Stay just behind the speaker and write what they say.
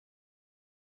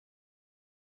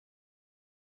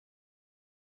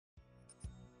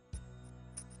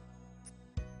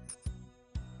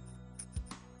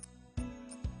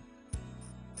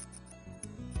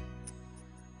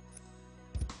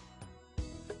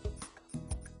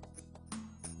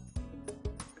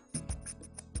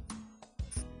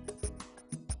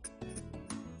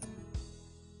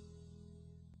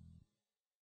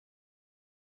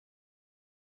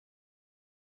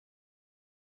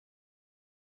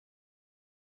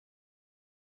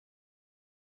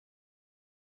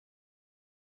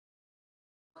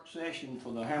Session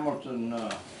for the Hamilton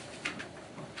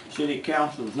City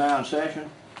Council is now in session.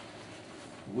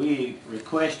 We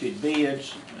requested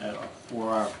bids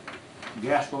for our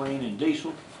gasoline and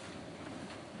diesel,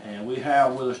 and we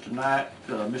have with us tonight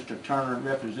Mr. Turner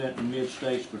representing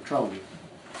Mid-States Petroleum.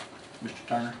 Mr.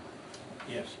 Turner?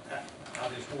 Yes, I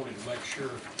just wanted to make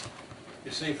sure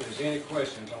to see if there's any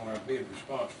questions on our bid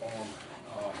response form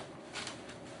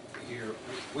here.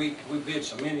 We bid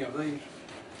so many of these,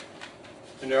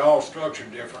 and they're all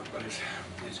structured different, but it's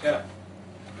got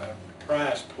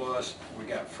price plus we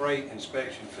got freight,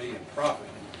 inspection fee, and profit.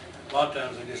 And a lot of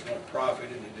times they just want profit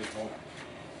and they just want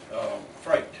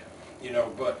freight, you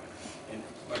know. But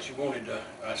you wanted to.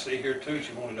 I see here too.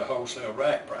 You wanted a wholesale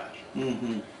rack price.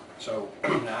 Mm-hmm. So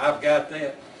now I've got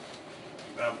that.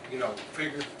 You know,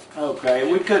 figure.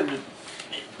 Okay, we couldn't.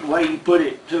 The way you put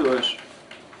it to us,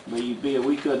 we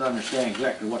couldn't understand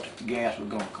exactly what the gas was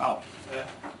going to cost.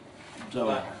 So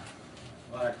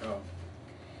like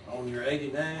on your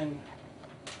 89,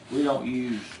 we don't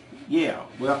use. Yeah,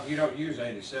 well, you don't use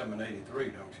 87 and 83,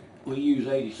 don't you? we use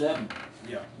 87,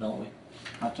 Yeah, don't we?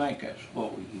 I think that's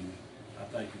what we use. I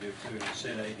think you do too. It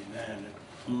said 89.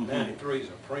 Mhm. 93 is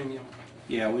a premium.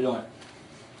 Yeah, we don't.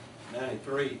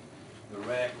 93, the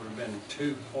rack would have been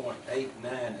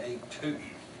 2.8982.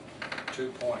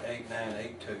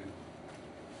 2.8982.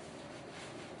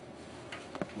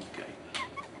 Okay.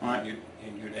 All right.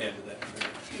 And you'd add to that.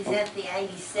 Is that the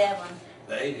 87?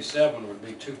 The 87 would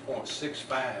be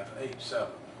 2.6587.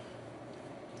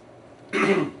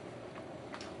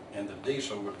 And the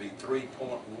diesel would be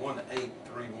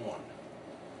 3.1831.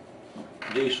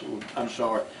 Diesel, I'm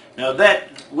sorry. Now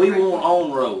that, we want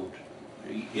on road.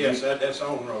 Yes, that's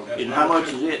on road. That's And how much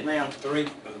is it now? The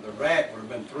rack would have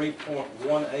been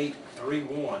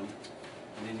 3.1831, and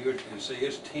then you see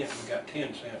it's 10. We got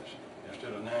 10 cents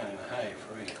instead of 9.5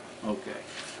 for each. Okay.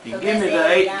 So And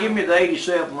that's give me the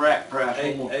 87 rack price.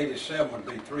 87 would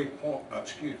be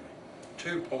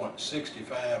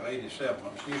 2.6587.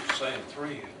 I'm used to saying 3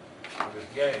 with this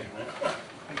gas now.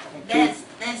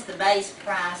 That's the base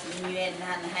price, and then you add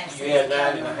 9.5 cents. You add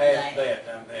 9.5 to that,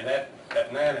 and that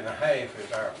 9.5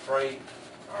 is our freight,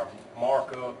 our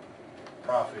markup,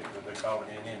 profit, what they call it,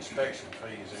 and inspection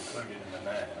fees included in the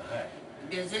 9.5.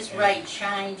 Does this rate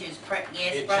change as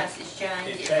gas prices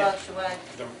change? It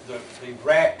fluctuates? The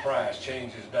rack price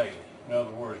changes daily. In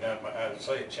other words, I would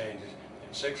say it changes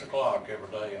at 6 o'clock every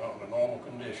day under normal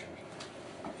conditions.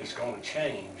 It's going to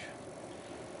change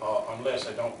unless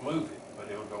they don't move it, but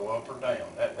it'll go up or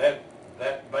down.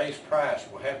 That base price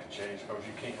will have to change because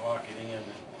you can't lock it in and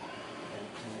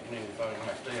anything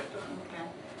like that.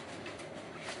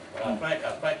 Okay. But I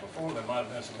think before there might have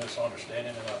been some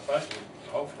misunderstanding, and I think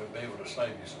we'll hopefully be able to save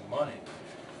you some money.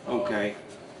 Okay.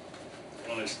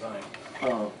 On this thing.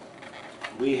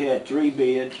 We had 3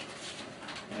 bids,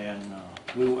 and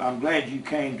I'm glad you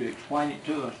came to explain it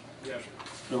to us, Yes, sir.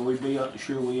 so we'd be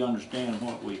sure we understand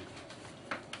what we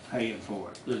paying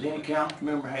for it. Does any council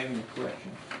member have any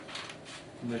questions?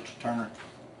 Mr. Turner?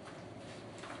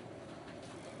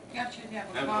 Y'all should have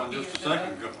a Had one copy just a of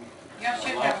second the, ago. y'all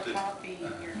should I have lost a it. copy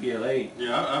in your, Yeah,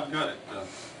 Yeah, I've got it.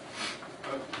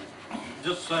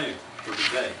 Just say for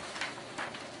today,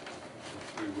 if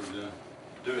we would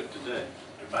do it today.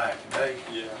 To buy it today.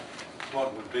 Yeah.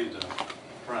 What would be the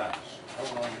price?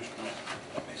 Hold on just a minute.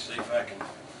 Let me see if I can.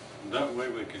 That way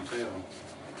we can tell. Let me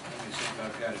see if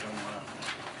I've got it on my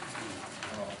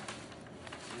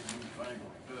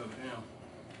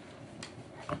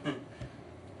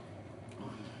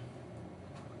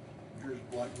Yours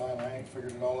is like mine, I ain't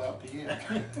figured it all out yet.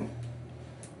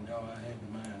 No, I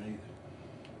hadn't mine either.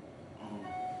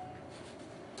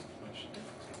 Let's see.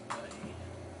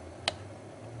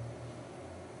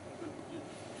 It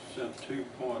said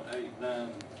 2.89.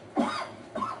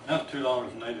 That's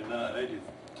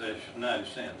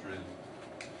 $2.90 really.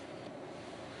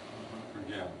 Per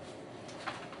gallon.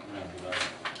 Round it up.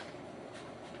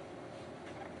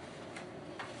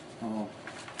 Oh.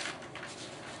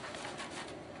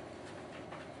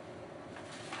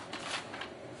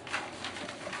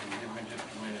 Give me just a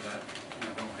minute. I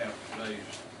don't have today's.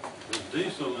 The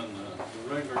diesel and the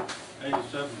regular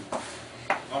 87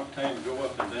 octane go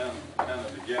up and down kind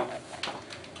of together.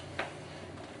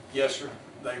 Yes, sir.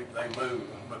 They move,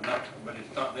 but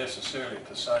it's not necessarily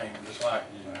the same. Just like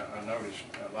I noticed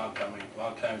a lot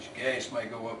of times gas may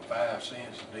go up 5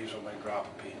 cents, and diesel may drop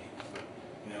a penny. But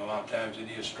a lot of times it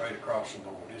is straight across the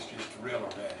board. It's just real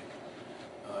erratic.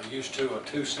 Used to a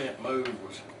 2 cent move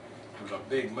was a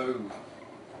big move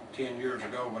 10 years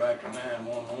ago, but after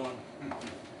 9/11,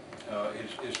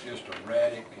 it's just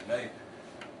erratic, and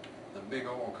the big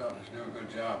oil companies do a good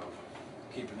job of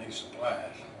keeping these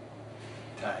supplies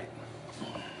tight.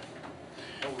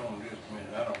 Hold on just a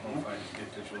minute, I don't know if I can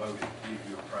get this loaded, give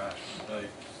you a price today.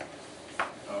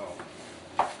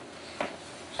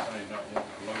 Somebody's not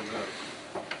wanting to load up.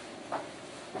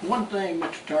 One thing,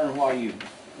 Mr. Turner, while you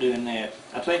doing that,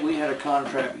 I think we had a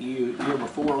contract with you year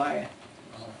before last.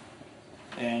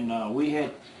 And we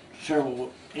had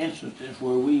several instances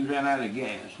where we ran out of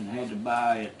gas and had to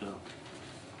buy it,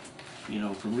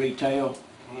 from retail.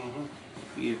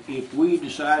 If we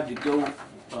decide to go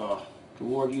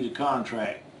toward you the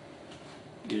contract,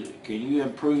 can you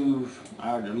improve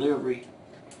our delivery?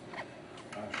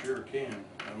 I sure can.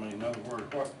 I mean, in other words,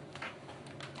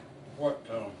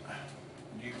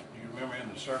 do you remember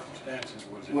in the circumstances,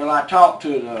 was it? Well, I talked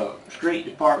to the street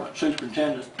department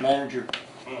superintendent manager,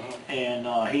 and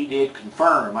he did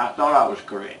confirm. I thought I was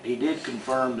correct. He did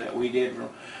confirm that we did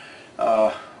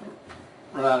run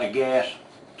out of gas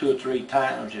 2 or 3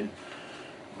 times, and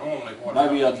Normally what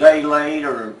maybe a day late,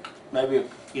 or maybe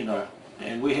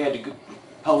and we had to go,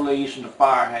 police and the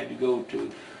fire had to go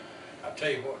to I tell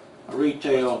you what, a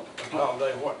retail.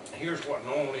 Holiday, here's what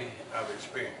normally I've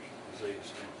experienced is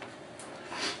this.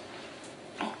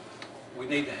 We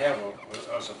need to have a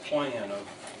plan of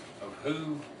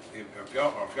who, if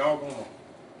y'all gonna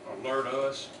alert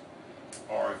us,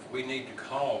 or if we need to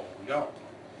call y'all.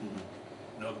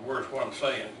 In other words, what I'm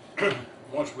saying,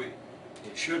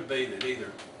 it should be that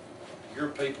either your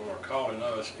people are calling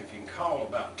us, if you can call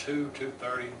about 2,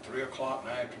 2:30, 3 o'clock in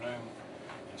the afternoon,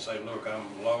 and say, look,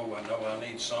 I'm low, I know I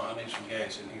need some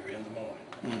gas in here in the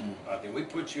morning. Then we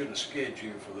put you in the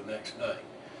schedule for the next day.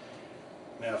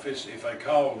 Now, if they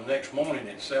call the next morning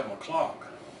at 7 o'clock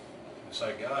and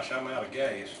say, gosh, I'm out of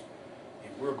gas,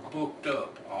 and we're booked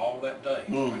up all that day,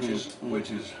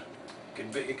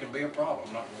 it can be a problem.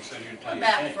 I'm not going to sit here and tell What you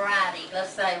about it can't. Friday?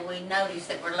 Let's say we notice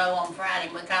that we're low on Friday,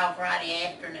 we call Friday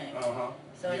afternoon.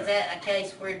 So Yeah. is that a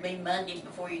case where it'd be Monday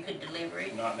before you could deliver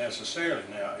it? Not necessarily.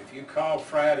 Now, if you call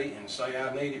Friday and say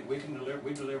I need it, we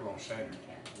deliver on Saturday.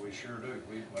 We sure do.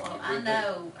 Well, I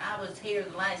know, I was here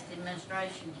the last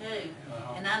administration too,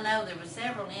 and I know there were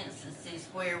several instances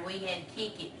where we had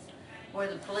tickets where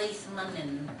the policemen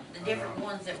and the different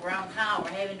ones that were on call were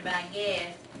having to buy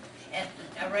gas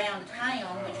around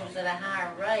town, which was at a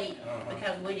higher rate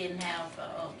because we didn't have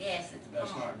gas at the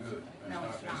That's pump. not good. No,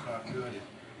 it's That's not. not good.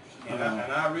 And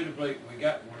I really believe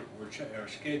we're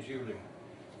scheduling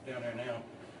down there now.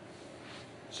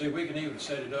 See, we can even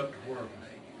set it up to where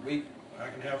I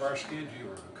can have our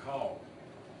scheduler call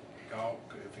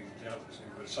if he tells us,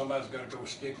 if somebody's got to go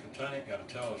stick the tank, got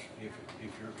to tell us if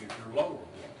you're low or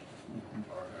what,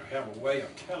 or have a way of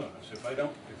telling us. If they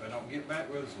don't get back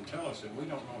with us and tell us, then we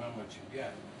don't know how much you've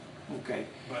got. Okay.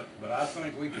 But I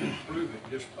think we can improve it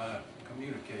just by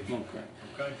communication.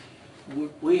 Okay.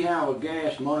 We have a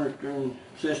gas monitoring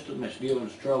system that's given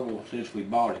us trouble since we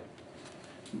bought it,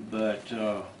 but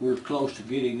we're close to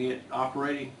getting it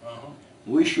operating.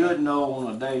 We should know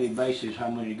on a daily basis how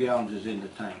many gallons is in the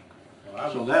tank.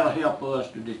 Well, So that'll help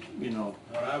us to,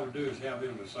 What I would do is have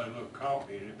them to say, look, call,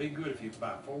 it'd be good if you,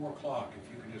 by 4 o'clock, if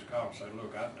you could just call and say,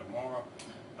 look, tomorrow,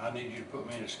 I need you to put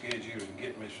me in a schedule and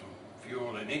get me some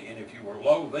fuel. And if you were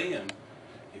low then,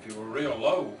 if you were real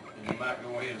low, then you might go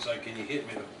ahead and say, can you hit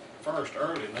me the first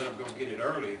early, and let them go get it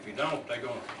early. If you don't, they're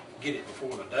gonna get it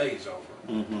before the day's over.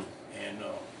 And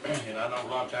I know a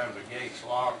lot of times the gate's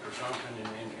locked or something,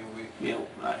 and we... Yeah,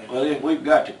 well, we've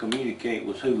got to communicate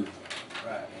with who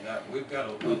Right, and we've got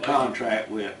a we lady, contract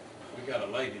with. we've got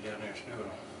a lady down there that's doing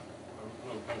a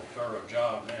little more thorough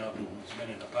job now than it's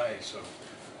been in the past, so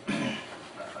I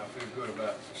feel good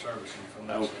about servicing from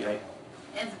that Okay. standpoint.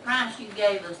 And the price you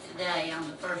gave us today on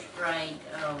the first grade,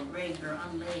 regular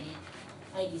unleaded,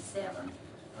 87,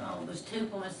 was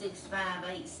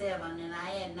 2.6587, and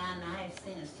I add 9.5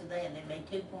 cents to that, it'd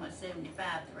be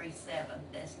 2.7537.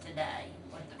 That's today,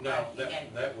 what the No, price you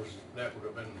gave. that would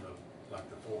have been like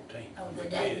the 14th. Oh, the We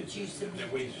day did that you it, submitted.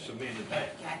 That we submitted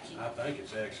that. Got you. I think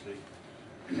it's actually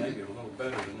maybe a little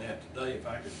better than that today, if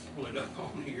I could pull it up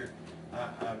on here.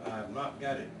 I've not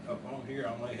got it up on here,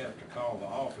 I may have to call the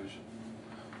office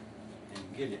and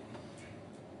get it.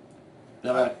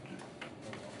 Now,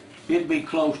 it'd be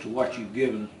close to what you've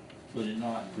given us, would it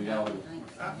not? If we I all, don't think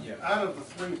so. Yeah. Out of the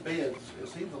 3 bids,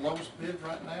 is he the lowest bid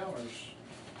right now, or is,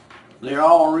 they're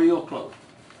all real close.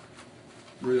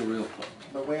 Real close.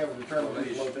 but we haven't determined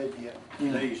who's the low bid yet?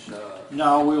 These,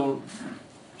 No,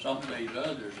 some of these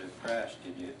others have priced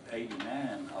it at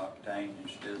 89 octane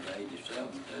instead of 87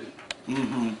 too.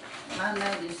 I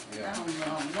noticed on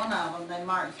one of them, they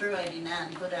marked through 89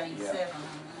 and put 87 on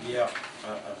there. Yeah,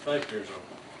 I think there's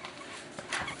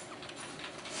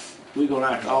we're gonna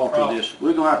have to alter this,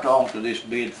 we're gonna have to alter this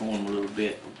bid form a little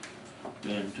bit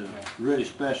and really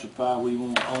specify we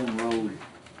want on-road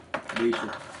diesel.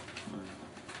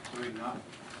 So we not,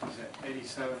 is it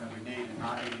 87 that we need and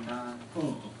not 89?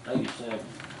 87.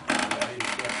 Yeah,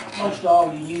 87. Most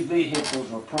all your new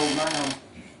vehicles are programmed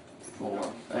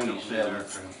for 87.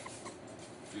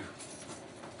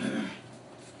 Let me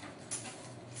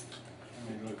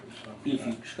look at something. If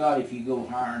you, Scott, if you go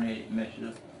higher than that, it messes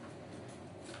up the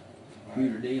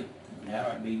computer deal. It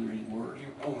has to be reworked.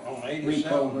 On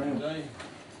 87 Reprogram. today,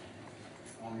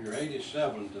 on your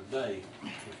 87 today,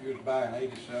 if you was buying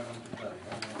 87 today,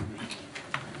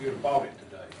 if you'd have bought it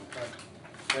today, okay?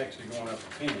 It's actually going up a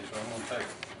penny, so I'm gonna take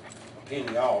a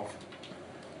penny off,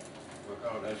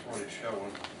 because that's what it's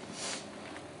showing.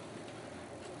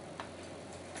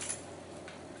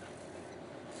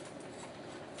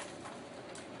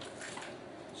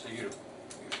 So your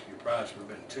price would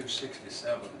have been $267.12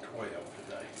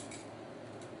 today.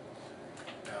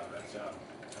 Now, that's out.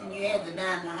 And you add the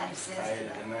 9.5 I cents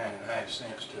added to the 9.5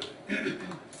 cents to it.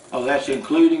 Oh, that's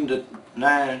including the 9?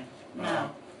 that. No,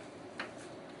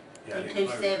 Yeah, the it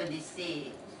included 276.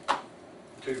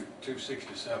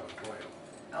 $267.12.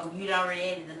 Oh, you'd already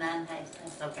added the 9.5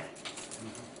 cents, okay.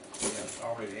 Yeah,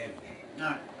 already added. All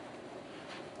right.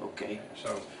 Okay.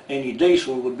 So, And your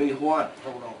diesel would be what?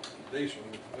 hold on, diesel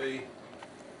would be,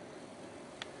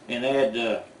 And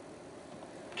add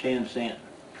 10 cents,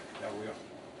 that will,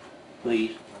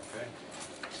 please. okay?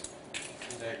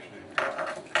 It's actually,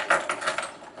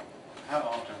 How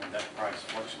often would that price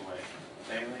fluctuate?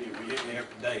 Daily or weekly?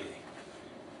 daily.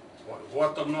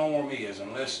 What the norm is,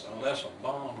 unless a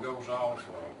bomb goes off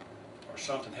or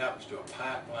something happens to a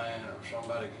pipeline or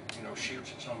somebody,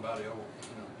 shoots at somebody over,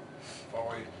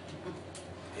 for you,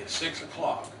 it's 6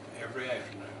 o'clock every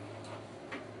afternoon.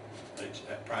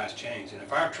 That price changes. And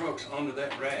if our truck's under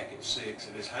that rack at 6,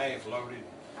 it is half loaded.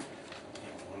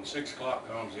 When 6 o'clock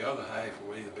comes, the other half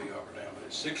will either be up or down. But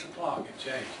at 6 o'clock, it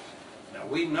changes. Now,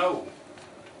 we know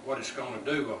what it's going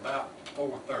to do about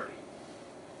 4:30.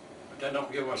 But that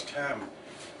don't give us time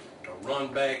to run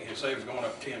back and say it's going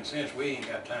up 10 cents. We ain't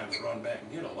got time to run back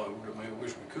and get a load. I mean, we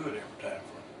wish we could every time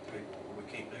for people, but we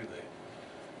can't do that.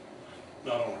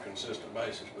 Not on a consistent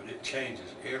basis, but it changes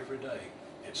every day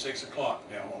at 6 o'clock.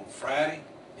 Now, on Friday,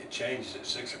 it changes at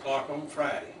 6 o'clock on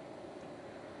Friday.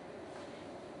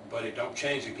 But it don't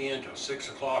change again till 6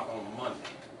 o'clock on Monday.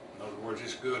 In other words,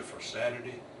 it's good for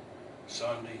Saturday,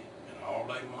 Sunday, and all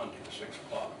day Monday at 6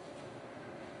 o'clock.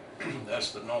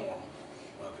 That's the norm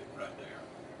of it right there.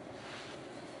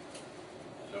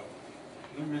 So,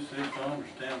 Let me see if I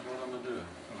understand what I'm gonna do.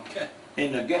 okay.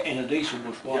 And the diesel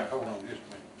was Yeah, what? hold on just a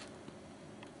minute.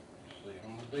 See,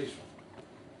 on the diesel,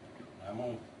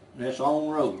 That's on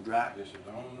road, right? this is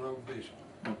on-road diesel.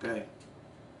 Okay.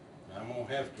 I'm gonna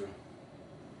have to.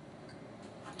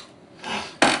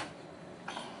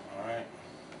 All right.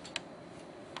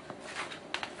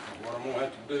 What I'm gonna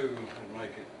have to do is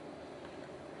make it.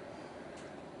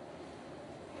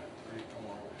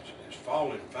 It's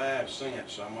falling 5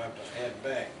 cents, so I'm gonna have to add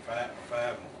back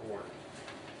 5 1/4.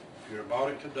 If you'd have bought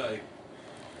it today,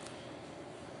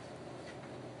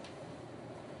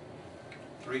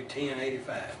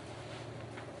 $310.85.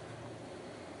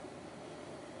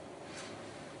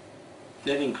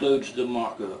 That includes the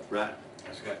markup, right?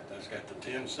 That's got the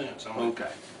 10 cents on it. Okay.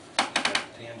 It's got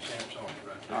the 10 cents on it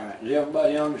right there. All right. Does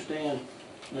everybody understand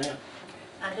now?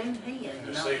 I do hear,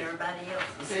 Just not see. everybody else.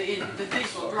 So the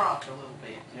diesel dropped a little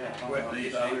bit. Yeah. Well,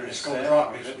 it's gonna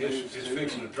drop, it's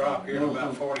fixing to drop here in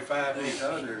about 45 These minutes.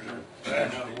 others are.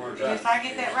 In other words, If I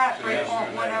get that right,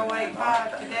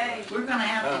 3.1085 today. We're gonna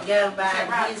have to go by Is that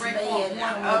right? his bid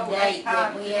on the date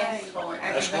that we 3.1085 asked for.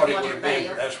 that's what it would have everybody been,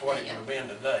 else that's what it would said. have been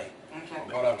today. Okay.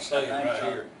 What I'm saying I think right so.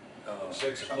 here,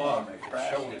 6 o'clock, it's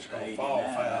showing it's gonna fall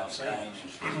 5 cents.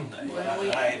 Well,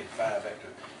 we- I added 5 extra.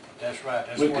 That's right,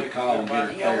 that's We what could it call and get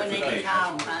everybody- a Yeah, we need to clarification.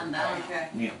 call and find out. Okay.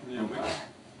 Yeah. Yeah, we We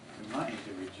might need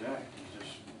to reject and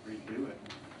just redo it.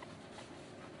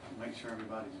 Make sure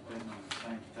everybody's bidding on the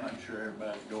same I'm thing. sure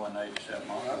everybody's going 87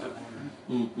 miles.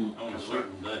 Mm-hmm. on a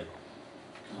certain day.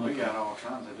 We got all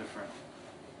kinds of different,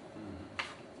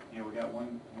 we got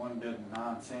one bidding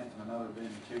 9 cents and another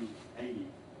bidding 2.80.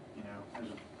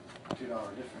 There's a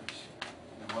 $2 difference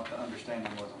in what the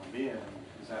understanding was on the bid. And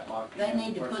is that locked in? They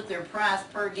need to First- put their price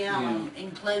per gallon,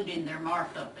 including their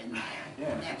markup in there. Yeah,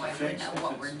 And if that it's way a we fixed- know if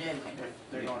what it's- we're doing. If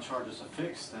they're gonna charge us a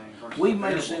fixed thing versus. We a may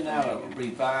variable send out a thing.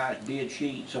 revised bid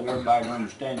sheet so everybody can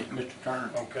understand it, Mr. Turner.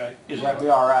 Okay. Is that be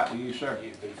all right with you, sir?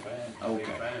 You'd be fine, you'd be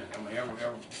Okay. fine. I mean,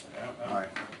 All right.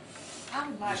 I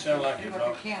would like You sound to like do you're what the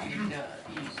not- county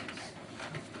uses.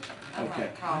 I'm Okay.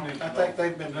 gonna call. We need to I know think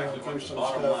they've been exactly going through what the some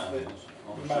bottom stuff line that is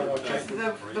on you the might want to certified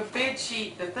check The rate. bid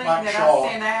sheet, the thing Mike that Shaw.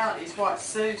 I sent out is what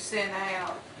Sue sent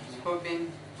out. It's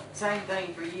been same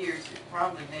thing for years. It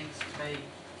probably needs to be.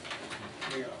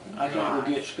 I think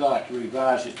we'll get Scott to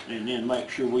revise it and then make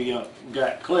sure we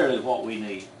got clearly what we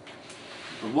need.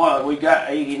 For one, we got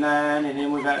 89 and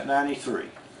then we got 93.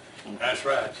 That's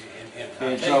right, And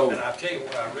and so- I tell you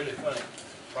what I really think the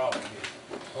problem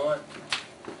is, Hunt,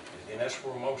 and that's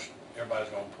where most, everybody's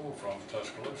gonna pull from,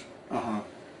 Tuscaloosa, Uh-huh.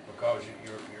 because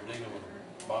you're dealing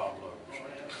with bob loads,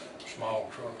 small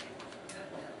trucks.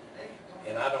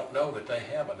 And I don't know that they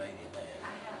have an 89.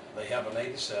 They have an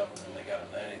 87 and they got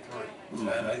a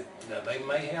 93. Now they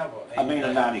may have a. I mean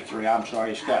a 93, I'm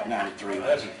sorry, it's got 93 on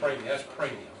That's it. a premium, that's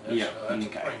premium. That's, Yeah, That's a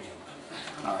okay. premium.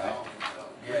 All right.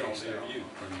 We don't need you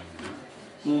premium, do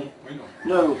Hmm. we? We don't.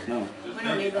 No, no. Just We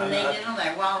don't need- even need it on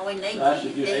there, all we need That's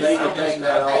is just diesel. need to take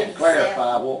that off and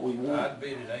clarify what we want. I'd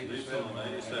bid at 87, Diesel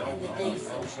and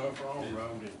 87. on Sulphur on the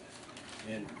road,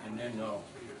 and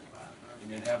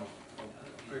then have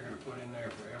a figure to put in there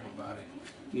for everybody.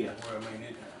 Yeah. Where, I mean,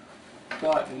 it,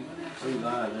 Scott, you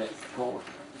revise that for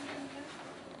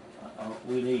us.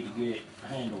 We need to get it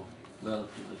handled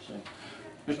relatively soon.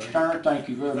 Mr. Turner, thank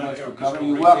you very much for coming.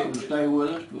 You're welcome to stay with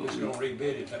us. but it's gonna rebid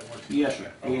it, that was. Yes,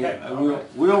 sir. Okay. Yeah,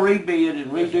 we'll rebid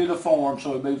and redo the form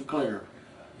so it moves clear.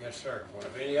 Yes, sir. Well,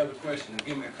 if any other questions,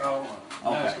 give me a call.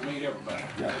 Nice to meet everybody.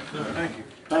 Yeah. Thank you.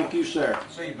 Thank you, sir.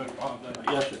 See you, Mr. Holiday.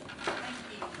 Yes, sir.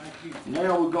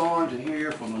 Now we're going to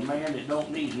hear from a man that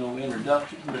don't need no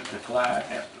introduction, Mr. Clyde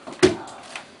Hefner.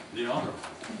 The honor.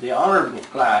 The Honorable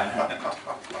Clyde Hefner.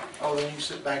 Oh, then you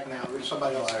sit back now, there's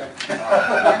somebody else.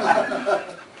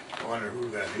 I wonder who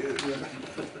that is.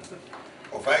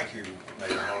 Well, thank you,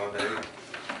 Mayor Holliday.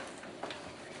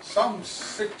 Some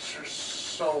 6 or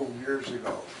so years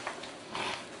ago,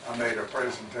 I made a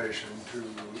presentation to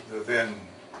the then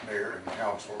mayor and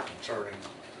council concerning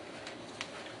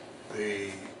the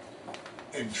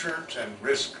insurance and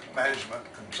risk management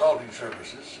consulting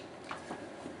services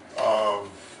of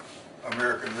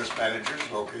American Risk Managers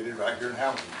located right here in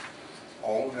Hamilton,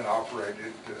 owned and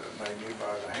operated mainly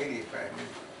by the Haney family,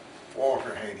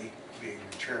 Walter Haney being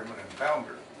the chairman and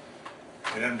founder,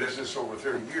 and in business over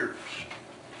 30 years.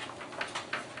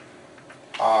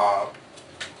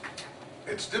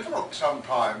 It's difficult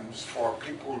sometimes for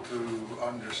people to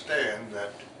understand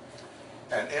that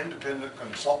an independent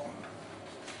consultant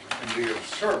can be of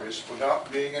service without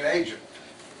being an agent.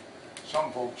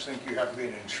 Some folks think you have to be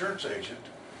an insurance agent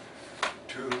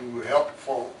to help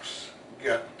folks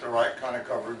get the right kind of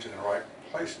coverage in the right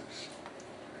places.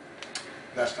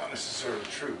 That's not necessarily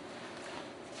true.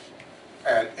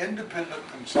 An independent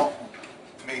consultant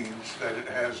means that it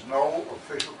has no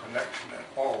official connection at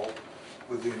all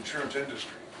with the insurance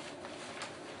industry.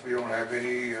 We don't have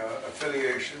any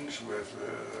affiliations with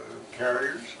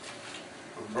carriers,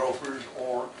 with brokers,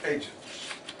 or agents.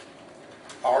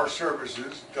 Our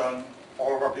services done,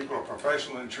 all of our people are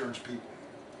professional insurance people.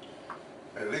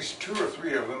 At least 2 or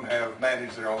 3 of them have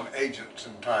managed their own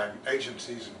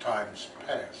agencies in times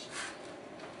past.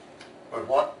 But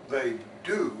what they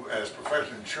do as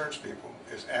professional insurance people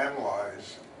is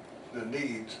analyze the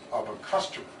needs of a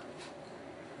customer.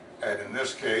 And in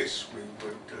this case, we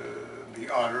would be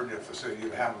honored if the city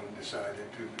of Hamilton decided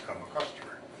to become a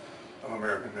customer of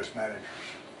American Risk Managers.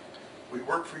 We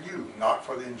work for you, not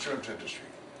for the insurance industry.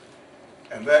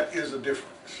 And that is a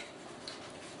difference.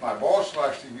 My boss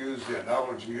likes to use the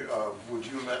analogy of, would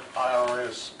you let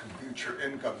IRS compute your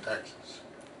income taxes?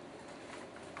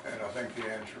 And I think the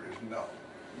answer is no,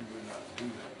 we would not do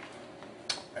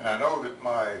that. And I know that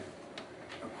my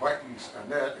acquaintance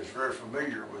Annette is very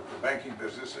familiar with the banking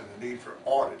business and the need for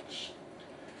audits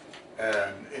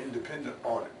and independent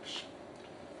audits.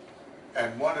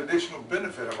 And one additional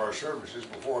benefit of our services,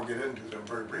 before I get into them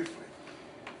very briefly,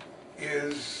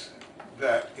 is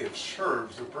that it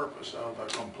serves the purpose of a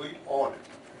complete audit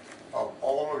of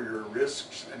all of your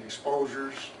risks and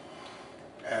exposures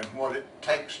and what it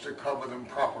takes to cover them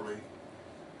properly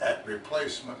at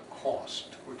replacement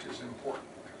cost, which is important.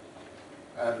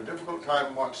 I had a difficult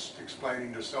time once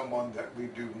explaining to someone that we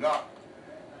do not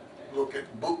look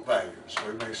at book values.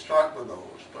 We may start with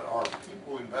those, but our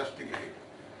people investigate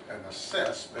and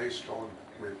assess based on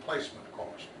replacement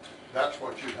cost. That's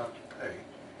what you have to pay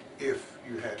if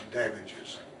you had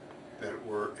damages that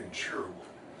were insurable.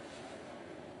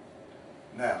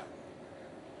 Now,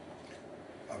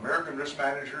 American Risk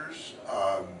Managers,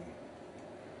 I'm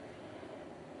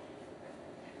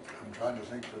trying to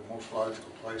think of the most logical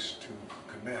place to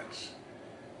commence.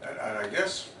 And I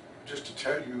guess just to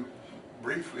tell you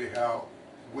briefly how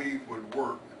we would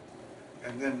work,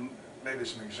 and then maybe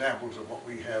some examples of what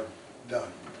we have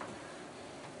done.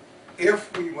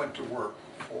 If we went to work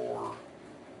for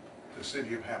the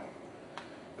city of Hamilton,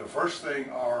 the first thing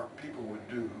our people would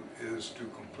do is to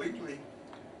completely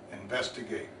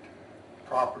investigate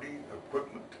property,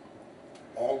 equipment,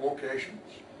 all locations,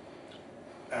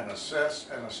 and assess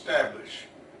and establish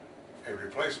a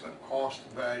replacement cost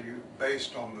value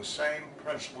based on the same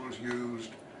principles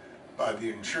used by the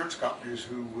insurance companies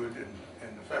who would,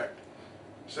 in effect,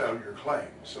 settle your claim,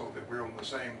 so that we're on the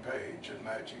same page and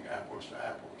matching apples to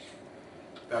apples.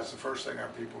 That's the first thing our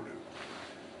people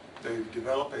do. They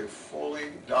develop a fully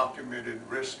documented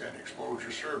risk and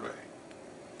exposure survey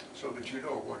so that you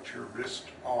know what your risks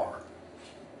are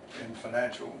in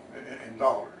financial, in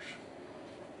dollars.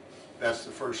 That's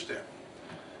the first step.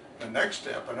 The next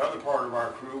step, another part of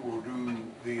our crew will do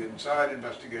the inside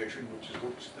investigation, which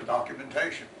is the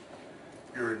documentation,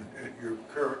 your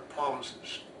current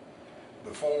policies,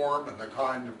 the form and the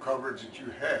kind of coverage that you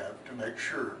have to make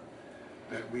sure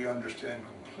that we understand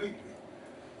completely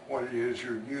what it is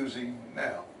you're using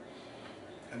now.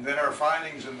 And then our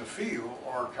findings in the field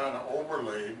are kind of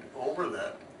overlaid over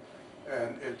that,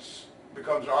 and it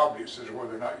becomes obvious as to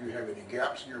whether or not you have any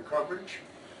gaps in your coverage,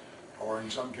 or in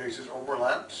some cases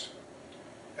overlaps.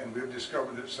 And we've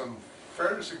discovered that some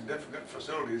fairly significant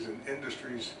facilities and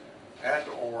industries and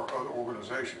or other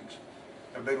organizations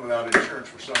have been without insurance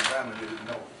for some time and they didn't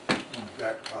know it,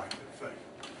 that kind of thing.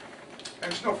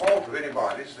 And it's no fault of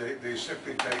anybody's. They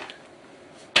simply take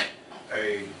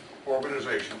a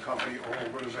organization, company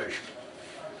or organization,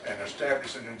 and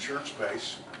establish an insurance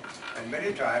base, and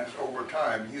many times over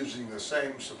time, using the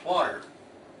same supplier,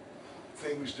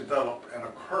 things develop and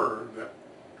occur that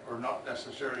are not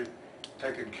necessarily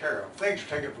taken care of. Things are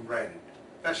taken for granted.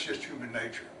 That's just human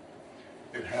nature.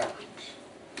 It happens.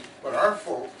 But our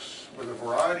folks, with a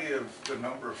variety of the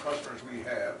number of customers we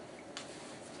have,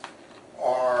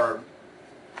 are,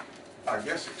 I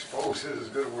guess exposed is as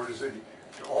good a word as any,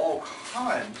 to all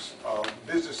kinds of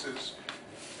businesses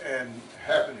and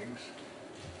happenings,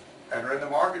 and are in the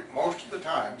market most of the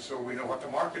time, so we know what the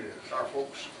market is. Our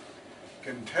folks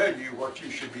can tell you what you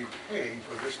should be paying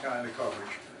for this kind of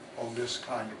coverage on this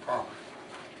kind of property.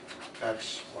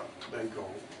 That's what they go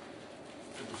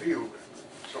to the field with.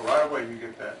 So right away you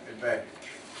get that advantage.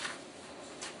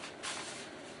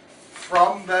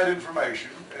 From that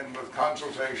information, and with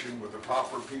consultation with the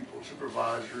proper people,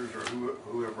 supervisors or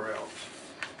whoever else,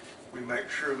 we make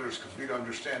sure there's complete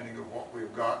understanding of what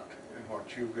we've got and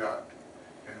what you've got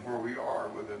and where we are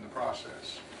within the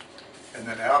process. And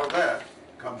then out of that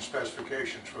comes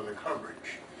specifications for the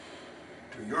coverage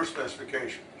to your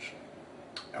specifications.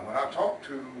 And when I talk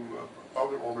to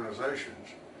other organizations,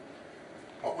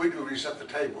 what we do is set the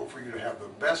table for you to have the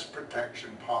best protection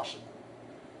possible.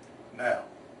 Now,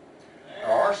 there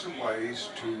are some ways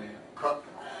to cut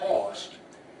cost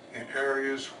in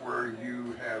areas where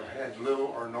you have had little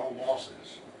or no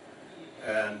losses.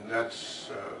 And that's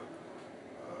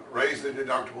raise the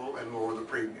deductible and lower the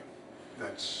premium.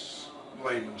 That's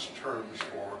layman's terms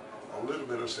for a little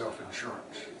bit of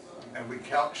self-insurance. And we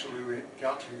counsel you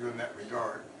in that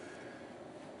regard.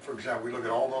 For example, we look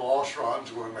at all the loss runs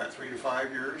going back 3 to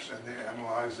 5 years, and they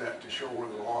analyze that to show where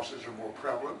the losses are more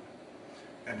prevalent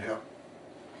and help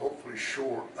hopefully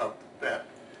shore up that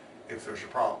if there's a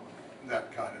problem.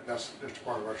 That's just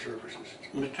part of our services.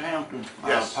 Mr. Hamilton,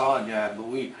 Yes. I apologize, but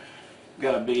we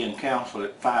got to be in council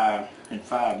at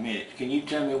 5 minutes. Can you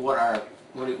tell me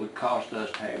what it would cost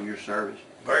us to have your service?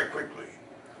 Very quickly,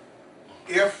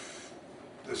 if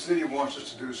the city wants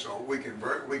us to do so, we can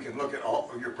look at all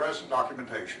of your present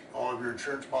documentation, all of your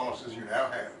insurance policies you now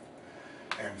have,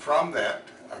 and from that,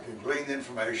 I can glean the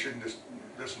information. This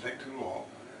doesn't take too long,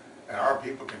 and our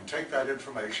people can take that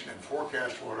information and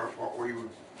forecast what we would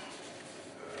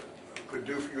could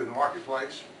do for you in the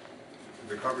marketplace,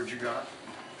 the coverage you got,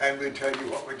 and we tell you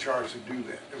what we charge to do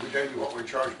that. And we tell you what we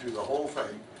charge to do the whole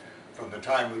thing, from the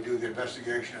time we do the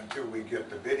investigation until we get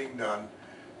the bidding done,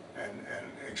 and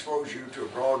expose you to a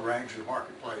broad range of the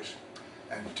marketplace.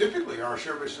 And typically our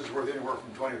services worth anywhere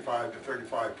from 25 to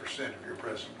 35% of your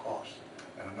present cost.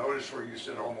 And I noticed where you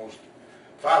said almost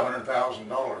 $500,000.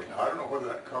 Now I don't know whether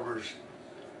that covers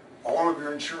all of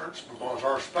your insurance, because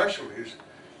our specialties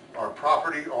are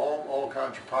property, all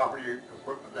kinds of property,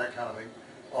 equipment, that kind of thing,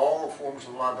 all forms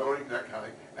of liability, that kind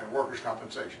of thing, and workers'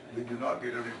 compensation. We do not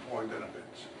get unemployed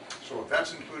benefits. So if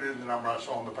that's included in the number I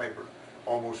saw on the paper,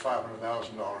 almost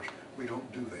 $500,000, we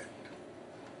don't do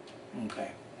that.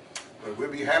 Okay. But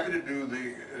we'd be happy to do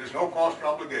there's no cost or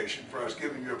obligation for us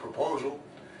giving you a proposal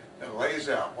that lays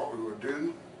out what we would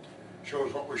do,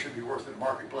 shows what we should be worth in the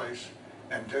marketplace,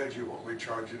 and tells you what we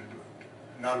charge you to do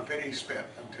it. not a penny spent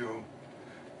until,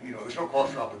 you know, there's no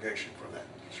cost or obligation for that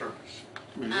service.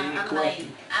 Any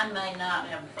questions? I may not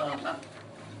have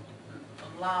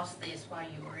lost this while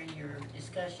you were in your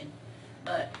discussion,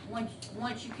 but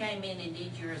once you came in and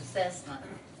did your assessment,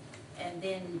 and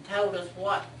then told us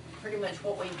pretty much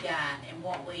what we've got and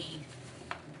what we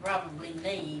probably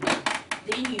need,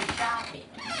 then you shop it,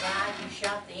 right? You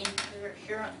shop the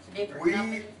insurance to different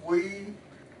companies?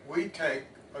 We take,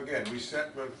 again, we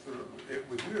set with it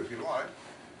with you if you like,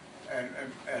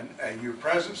 and your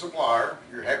present supplier,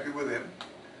 you're happy with them,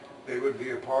 they would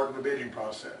be a part of the bidding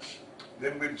process.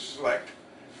 Then we'd select,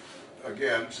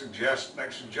 again,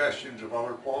 make suggestions of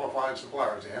other qualified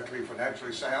suppliers. They have to be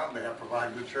financially sound, they have to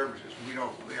provide good services, and we know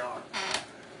who they are.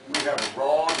 We have a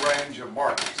broad range of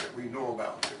markets that we know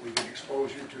about, that we can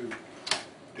expose you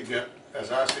to get,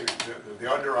 as I say,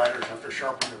 the underwriters have to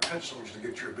sharpen their pencils to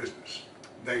get your business.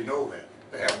 They know that.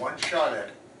 They have one shot at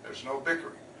it. There's no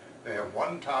bickering. They have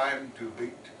one time to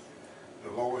beat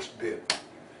the lowest bid.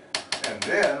 And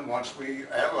then, once we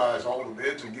analyze all the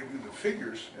bids and give you the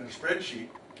figures in a spreadsheet,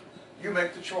 you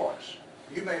make the choice.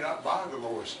 You may not buy the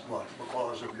lowest one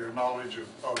because of your knowledge of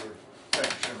other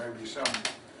things. There may be some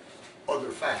other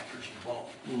factors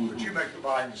involved. Mm-hmm. But you make the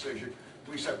buying decision.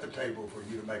 We set the table for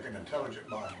you to make an intelligent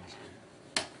buying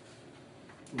decision.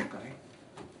 Okay.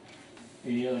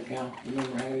 Any other council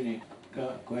member have any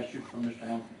questions for Mr.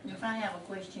 Hamilton? If I have a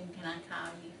question, can I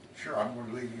call you? Sure, I'm going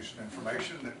to leave you some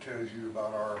information that tells you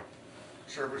about our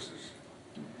services.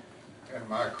 And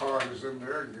my card is in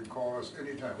there. You can call us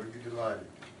anytime. We'd be delighted.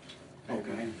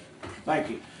 Okay. Thank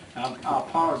you. I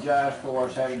apologize for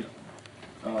us having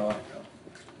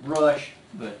rush,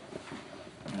 but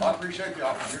Well, I appreciate the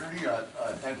opportunity. I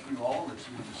thank you all. It's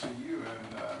good to see you,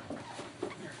 and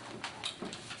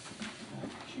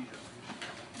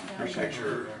appreciate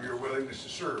your willingness to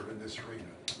serve in this arena.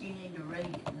 You need to read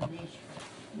it initially.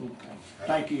 okay.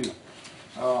 Thank you.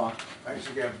 Thanks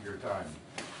again for your time.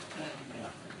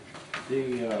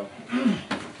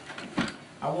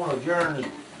 I want to adjourn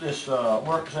this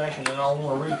work session, and I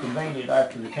want to reconvene it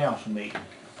after the council meeting.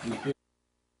 We still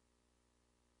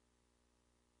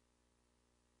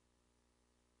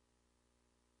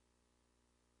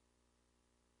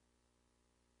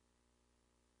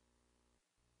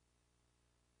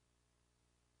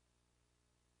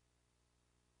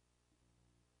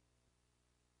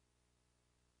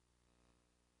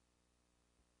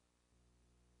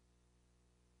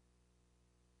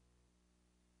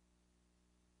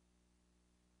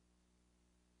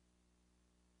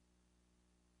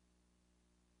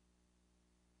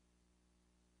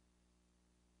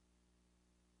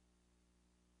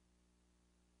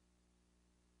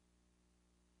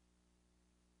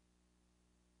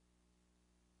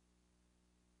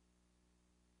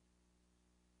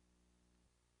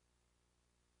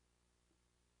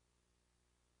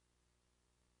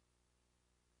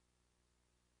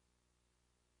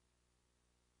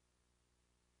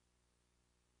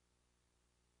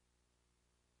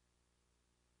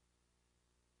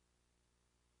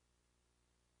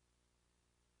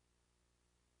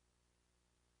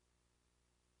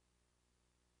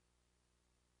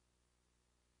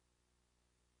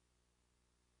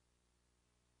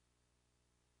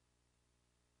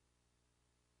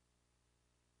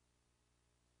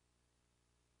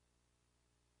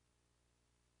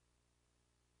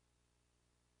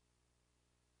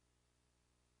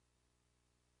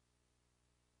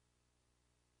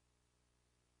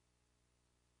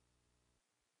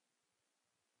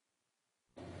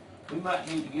we might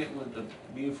need to get with the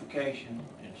beautification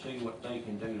and see what they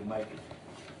can do to make it.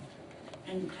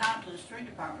 And talk to the street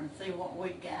department and see what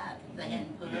we've got they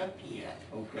hadn't put up yet.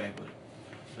 Okay, but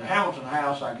the Hamilton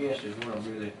House, I guess, is what I'm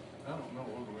really, I don't know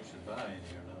whether we should buy any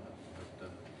or not,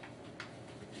 but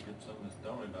if you get some that's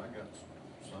donated, I got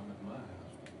some at my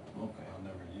house. okay. I'll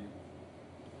never use.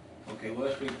 Okay, well,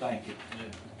 let's be thinking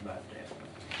about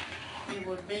that. It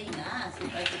would be nice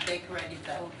if they could decorate it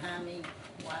the old-timey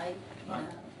way, you know.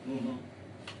 Mm-hmm.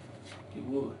 It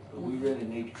would, but we really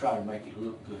need to try to make it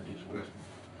look good this Christmas.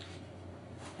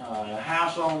 The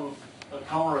house on the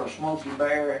corner of Smoky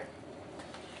Bear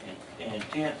and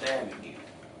 10th Avenue,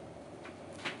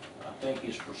 I think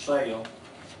it's for sale.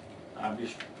 I'm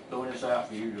just throwing this out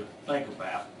for you to think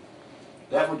about.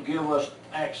 That would give us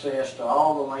access to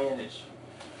all the land that's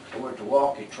over at the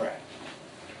walking track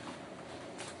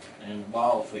and the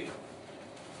ball field.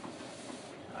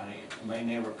 It may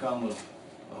never come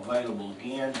available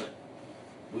again, but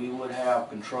we would have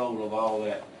control of all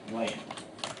that land.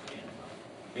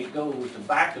 And it goes, the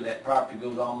back of that property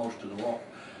goes almost to the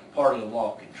part of the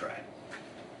walking track.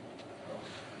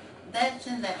 That's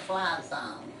in that fly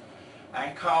zone.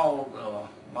 I called,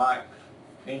 Mike,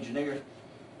 engineer,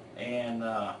 and,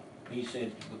 he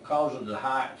said because of the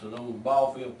heights of those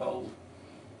ball field poles,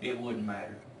 it wouldn't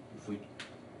matter if we, as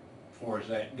far as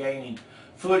that gaining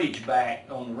footage back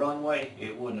on the runway,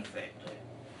 it wouldn't affect that.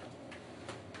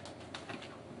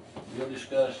 We'll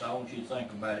discuss, I want you to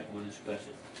think about it, we'll discuss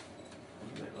it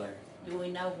a little bit later. Do we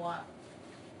know what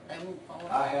they want for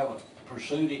it? I haven't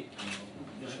pursued it,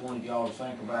 and just wanted y'all to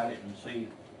think about it and see.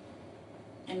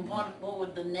 And what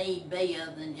would the need be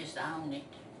other than just own it?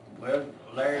 Well,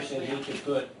 Larry said he could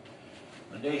put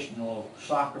additional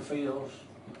soccer fields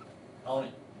on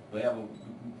it. We have a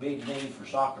big need for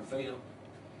soccer field.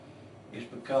 It's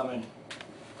becoming,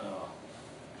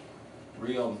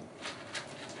 real,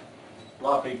 a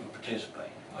lot of people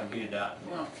participate. I get it out.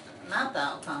 Well, my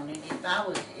thoughts on it,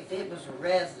 if it was a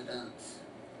residence,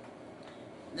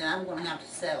 then I'm gonna have to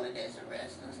sell it as a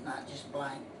residence, not just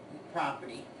blank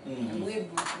property. And we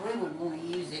would wanna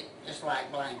use it just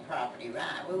like blank property,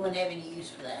 right? We wouldn't have any use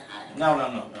for that house.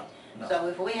 No. So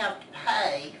if we have to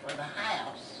pay for the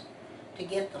house to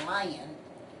get the land,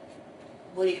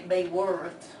 would it be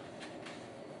worth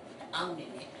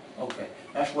owning it? Okay,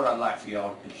 that's what I'd like for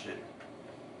y'all to consider.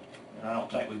 And I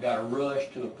don't think we've got to rush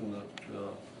to a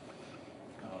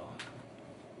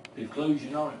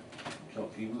conclusion on it, so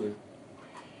if you would.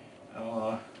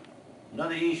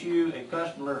 Another issue, a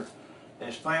customer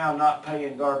is found not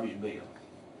paying garbage bill.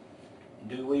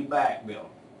 Do we back bill?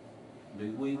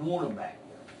 Do we want to back bill?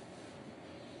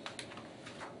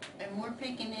 And we're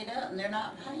picking it up and they're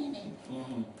not paying it.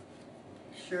 Mm-hmm.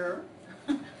 Sure,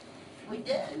 we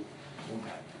do. Okay.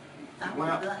 I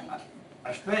Well, would think.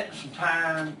 I spent some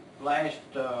time last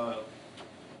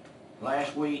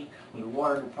week with the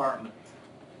water department,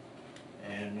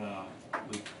 and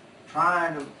we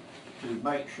trying to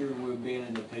make sure we're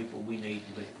billing the people we need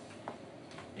to be.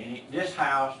 And this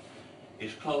house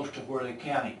is close to where the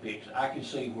county picks. I can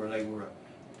see where they were.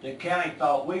 The county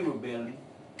thought we were billing.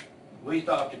 We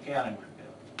thought the county was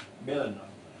billing them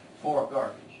for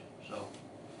garbage. So.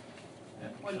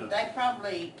 Well, did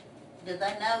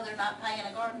they know they're not paying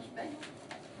a garbage bill?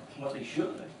 Well, they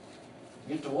should.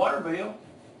 Get the water bill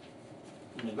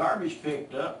and the garbage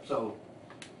picked up, so.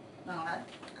 No,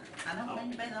 I don't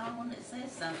mean to be the only one that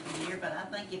says something here, but I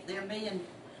think if they're being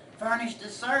furnished a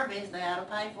service, they ought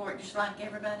to pay for it just like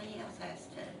everybody else has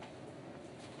to.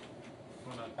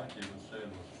 What I think he was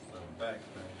saying was back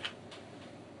thing.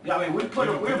 Yeah, I mean, we're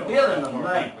billing them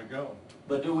now, We go.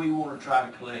 but do we want to try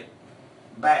to collect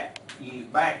back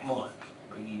months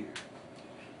or years?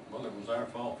 Well, it was our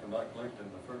fault for not collecting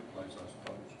in the first place, I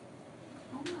suppose.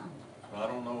 Oh, no. I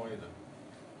don't know either.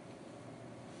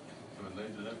 So it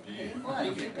leaves it up to you. Well,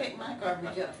 if you pick my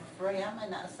garbage up for free, I may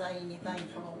not say anything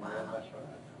for a while. That's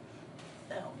right.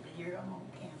 So, you're on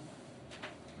camera.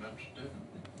 That's different.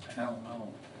 I don't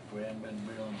know, if we hadn't been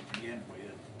billing to begin with.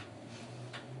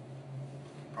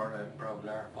 Part of it's probably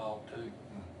our fault too.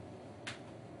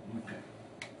 Okay.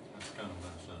 That's kind of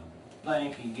my son.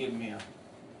 Lane, can you give me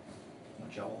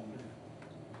what y'all want to do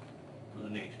for the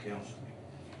next council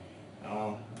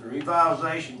meeting? The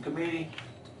revitalization committee,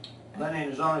 planning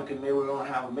and zoning committee, we're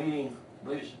gonna have a meeting, I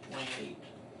believe it's the 28th.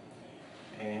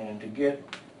 And to get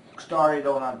started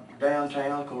on our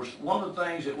downtown, of course, one of the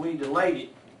things that we delayed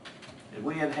it, is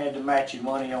we hadn't had the matching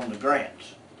money on the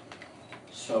grants.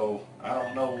 So, I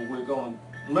don't know, we're gonna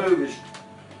move is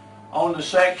on the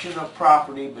section of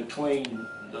property between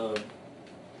the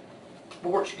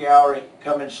sports gallery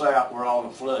coming south where all the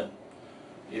flooding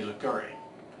is occurring.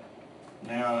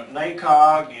 Now,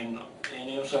 NACOG and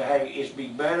they'll say, hey, it'd be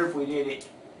better if we did it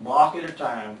block at a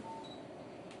time.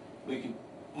 We could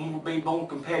be more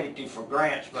competitive for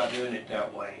grants by doing it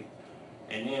that way.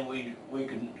 And then we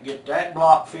can get that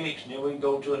block fixed, and then we can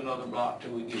go to another block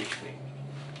till we get it fixed.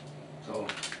 So,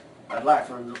 I'd like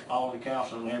for all the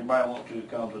council and everybody want to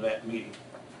come to that meeting.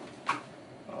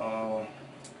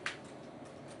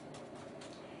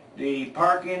 The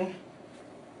parking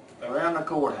around the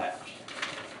courthouse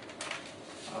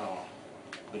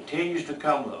continues to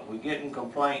come up. We're getting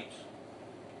complaints,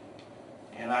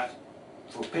 and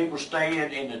for people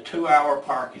staying in the 2-hour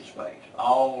parking space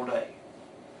all day.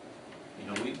 You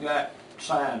know, we've got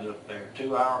signs up there,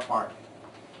 2-hour parking.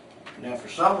 Now, for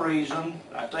some reason,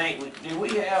 I think, did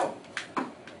we have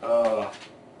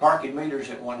parking meters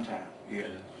at one time?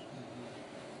 Yes.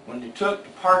 When they took the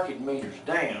parking meters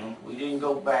down, we didn't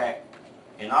go back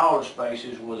in all the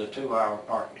spaces with a 2-hour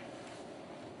parking.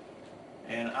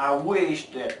 And I wish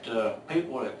that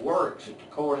people that works at the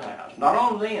courthouse, not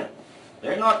only them,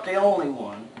 they're not the only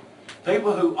one,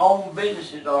 people who own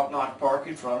businesses ought not park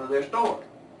in front of their store.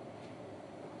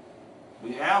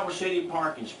 we have a city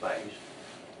parking space,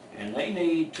 and they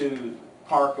need to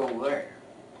park over there.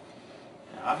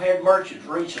 Now, I've had merchants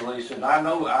recently said, I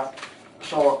know I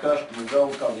saw a customer go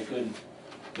because they couldn't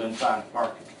find a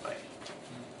parking space.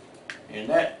 And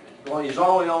that, well, it's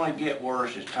only get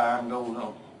worse as time goes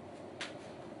on.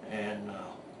 And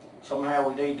somehow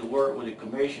we need to work with the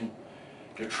commission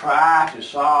to try to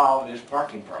solve this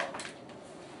parking problem.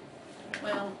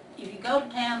 Well, if you go to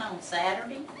town on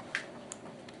Saturday,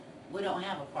 we don't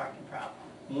have a parking problem.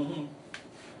 Mm-hmm.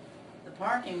 The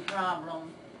parking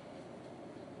problem,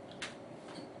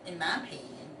 in my opinion,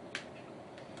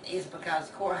 is because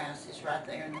the courthouse is right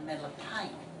there in the middle of town.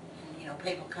 And, you know,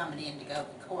 people coming in to go to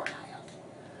the courthouse.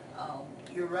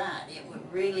 You're right, it would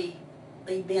really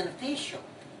be beneficial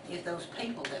if those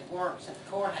people that works at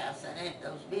the courthouse that have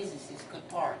those businesses could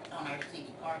park on our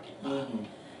city parking lot. Mm-hmm.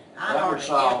 I That would hardly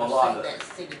solve a lot ever of see that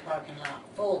city parking lot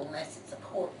full unless it's a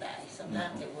court day.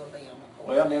 Sometimes it will be on a court.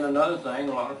 Well, then another thing,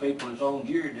 a lot of people that's on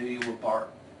jury duty will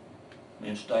park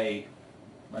and stay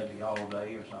maybe all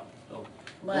day or something. So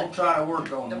we'll But try to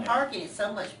work on the that. parking is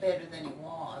so much better than it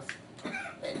was.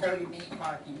 That 30-minute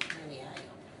parking really helped.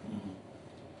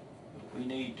 We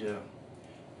need to,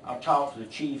 I'll talk to the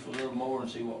chief a little more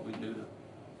and see what we can do to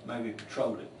maybe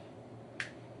patrol it.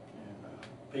 And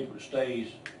people that stays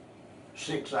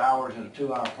 6 hours in a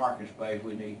 2-hour parking space,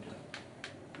 we need to,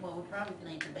 Well, we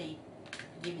probably need to be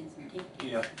giving some tickets.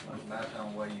 yeah. That's about the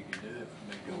only way you can do it,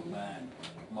 they go by and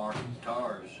mark the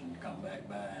cars and come back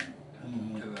by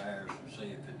in 2 hours and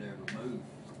see if it ever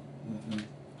moved.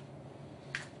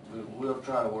 We'll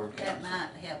try to work That out. might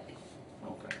help it.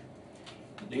 Okay.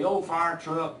 The old fire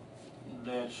truck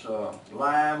that's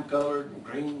lime colored,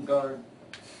 green colored,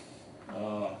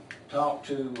 talked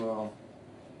to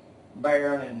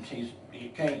Barron, and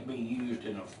it can't be used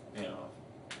in a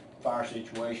fire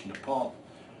situation. The pump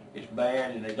is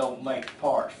bad and they don't make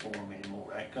parts for them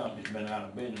anymore. That company's been out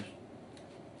of business.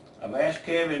 I've asked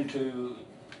Kevin to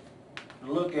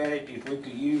look at it if we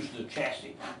could use the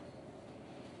chassis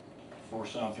for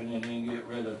something and then get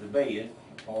rid of the bed,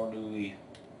 or do we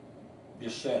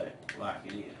just set it like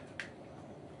it is?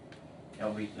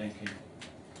 I'll be thinking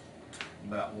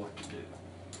about what to do.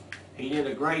 He did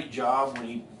a great job when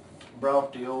he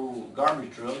brought the old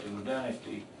garbage truck that was down at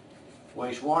the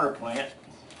wastewater plant,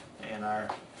 and our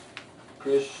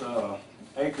Chris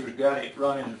Akers got it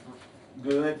running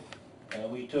good,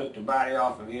 and we took the body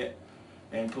off of it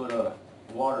and put a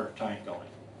water tank on it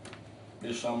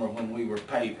this summer when we were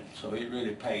paving, so it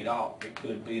really paid off. It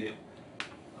could be that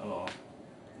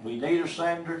we need a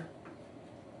sander,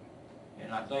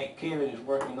 and I think Kevin is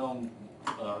working on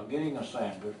getting a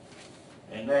sander,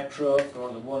 and that truck, or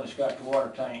the one that's got the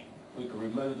water tank, we could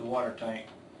remove the water tank,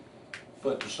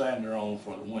 put the sander on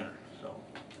for the winter. So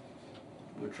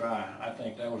we'll try. I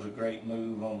think that was a great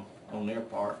move on their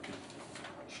part to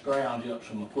scrounge up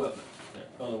some equipment that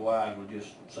otherwise would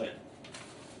just sit.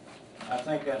 I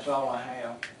think that's all I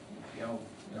have. Y'all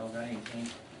got anything?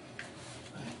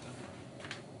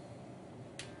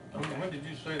 When did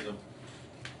you say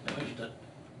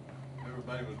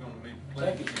everybody was gonna meet?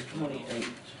 I think it's the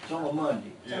 28th. It's on a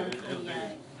Monday. Yeah, it'll be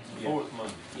Yeah. the fourth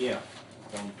Monday. Yeah,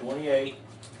 on the 28th.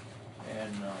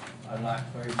 And I'd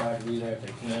like for everybody to be there if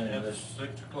they can, and At let's,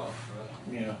 6 o'clock,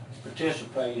 right?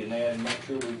 participate in that and make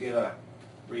sure we get our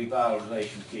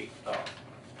revitalization kicked off.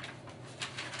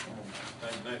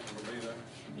 Think Nathan will be there?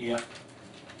 Yeah.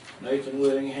 Nathan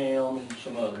Whittingham and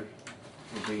some others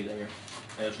will be there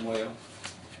as well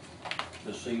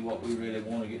to see what we really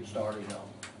want to get started on.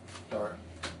 Start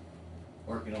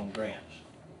working on grants.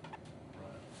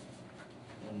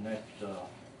 And that's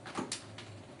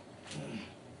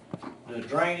the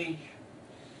drainage,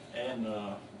 and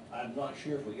I'm not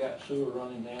sure if we got sewer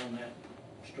running down that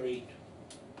street.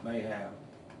 May have.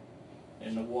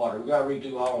 And the water, we gotta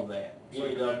redo all of that.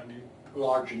 Get it up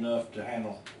large enough to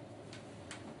handle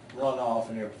runoff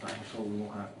and everything, so we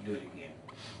won't have to do it again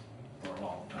for a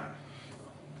long time.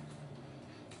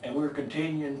 And we're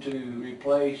continuing to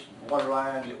replace water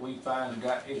lines that we find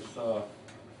got it's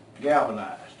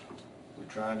galvanized. We're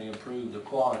trying to improve the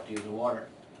quality of the water,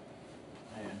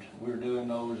 and we're doing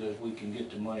those as we can get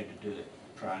the money to do it,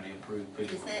 trying to improve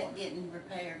people's Is water. that getting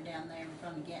repaired down there in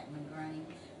front of Gatman Grange?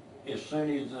 As soon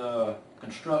as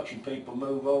construction people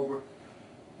move over,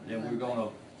 then we're gonna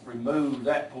remove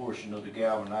that portion of the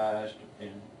galvanized and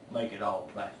make it all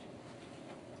plastic.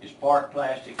 It's part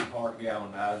plastic and part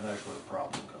galvanized, and that's where the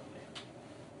problem comes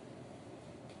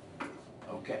in.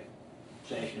 Okay,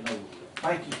 session over.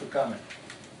 Thank you for coming,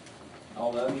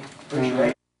 all of you. Appreciate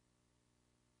it.